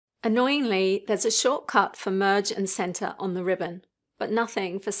Annoyingly, there's a shortcut for merge and center on the ribbon, but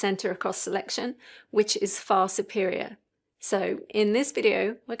nothing for center across selection, which is far superior. So in this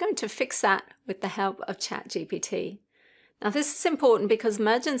video, we're going to fix that with the help of ChatGPT. Now this is important because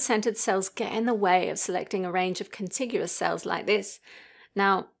merge and centered cells get in the way of selecting a range of contiguous cells like this.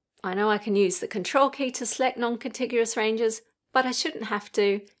 Now, I know I can use the Control key to select non-contiguous ranges, but I shouldn't have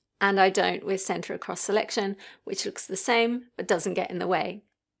to, and I don't with center across selection, which looks the same but doesn't get in the way.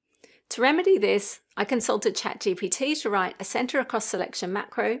 To remedy this, I consulted ChatGPT to write a center across selection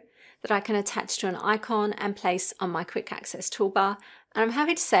macro that I can attach to an icon and place on my quick access toolbar, and I'm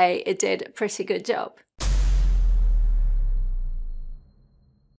happy to say it did a pretty good job.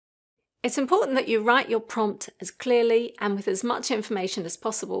 It's important that you write your prompt as clearly and with as much information as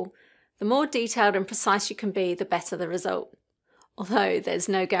possible. The more detailed and precise you can be, the better the result. Although there's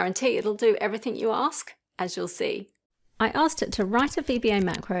no guarantee it'll do everything you ask, as you'll see. I asked it to write a VBA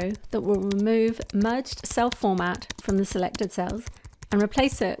macro that will remove merged cell format from the selected cells and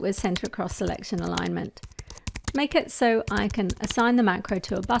replace it with center across selection alignment. Make it so I can assign the macro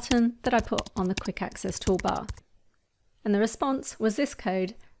to a button that I put on the quick access toolbar. And the response was this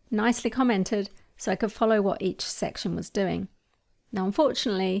code, nicely commented, so I could follow what each section was doing. Now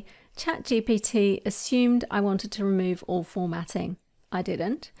unfortunately, ChatGPT assumed I wanted to remove all formatting. I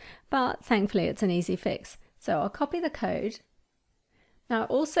didn't, but thankfully it's an easy fix. So I'll copy the code. Now it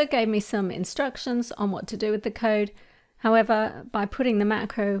also gave me some instructions on what to do with the code. However, by putting the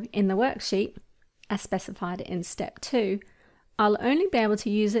macro in the worksheet, as specified in step 2, I'll only be able to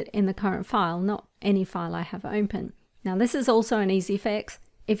use it in the current file, not any file I have open. Now this is also an easy fix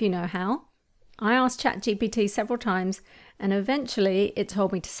if you know how. I asked ChatGPT several times and eventually it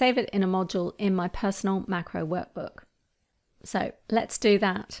told me to save it in a module in my personal macro workbook. So let's do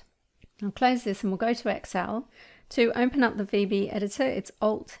that. I'll close this and we'll go to Excel. To open up the VB editor, it's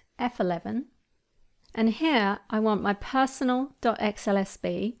Alt F11. And here I want my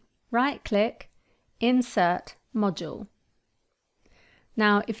personal.xlsb, right click, insert module.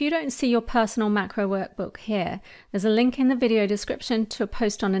 Now, if you don't see your personal macro workbook here, there's a link in the video description to a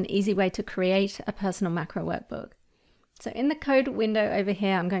post on an easy way to create a personal macro workbook. So in the code window over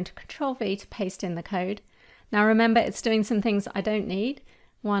here, I'm going to Control V to paste in the code. Now remember, it's doing some things I don't need.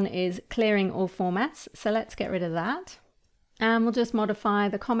 One is clearing all formats, so let's get rid of that. And we'll just modify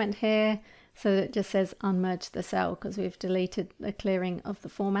the comment here so that it just says unmerge the cell because we've deleted the clearing of the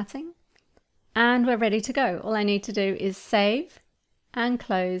formatting. And we're ready to go. All I need to do is save and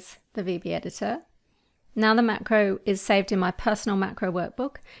close the VB editor. Now the macro is saved in my personal macro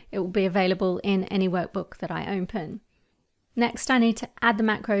workbook. It will be available in any workbook that I open. Next, I need to add the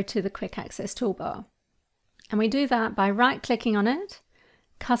macro to the quick access toolbar. And we do that by right-clicking on it,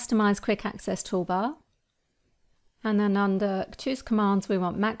 Customize Quick Access Toolbar, and then under Choose Commands we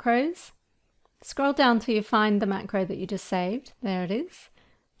want Macros. Scroll down till you find the macro that you just saved. There it is.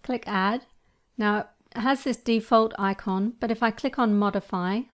 Click Add. Now it has this default icon, but if I click on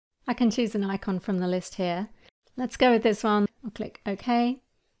Modify, I can choose an icon from the list here. Let's go with this one. I'll click OK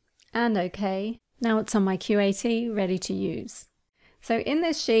and OK. Now it's on my Q80, ready to use. So in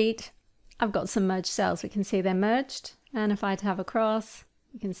this sheet, I've got some merged cells. We can see they're merged, and if I have a cross,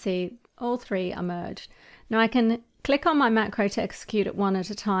 you can see all three are merged. Now I can click on my macro to execute it one at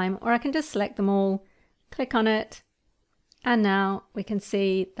a time, or I can just select them all, click on it, and now we can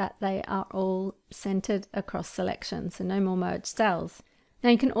see that they are all centered across selection, so no more merged cells. Now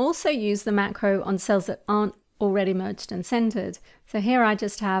you can also use the macro on cells that aren't already merged and centered. So here I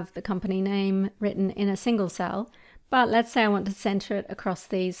just have the company name written in a single cell, but let's say I want to center it across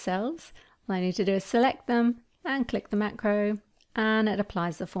these cells. All I need to do is select them and click the macro, and it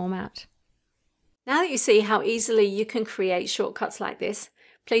applies the format. Now that you see how easily you can create shortcuts like this,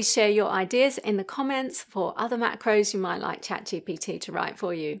 please share your ideas in the comments for other macros you might like ChatGPT to write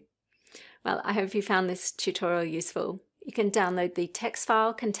for you. Well, I hope you found this tutorial useful. You can download the text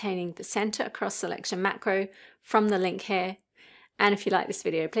file containing the center across selection macro from the link here. And if you like this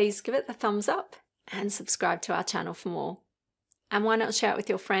video, please give it the thumbs up and subscribe to our channel for more. And why not share it with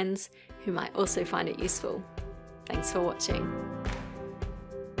your friends who might also find it useful. Thanks for watching.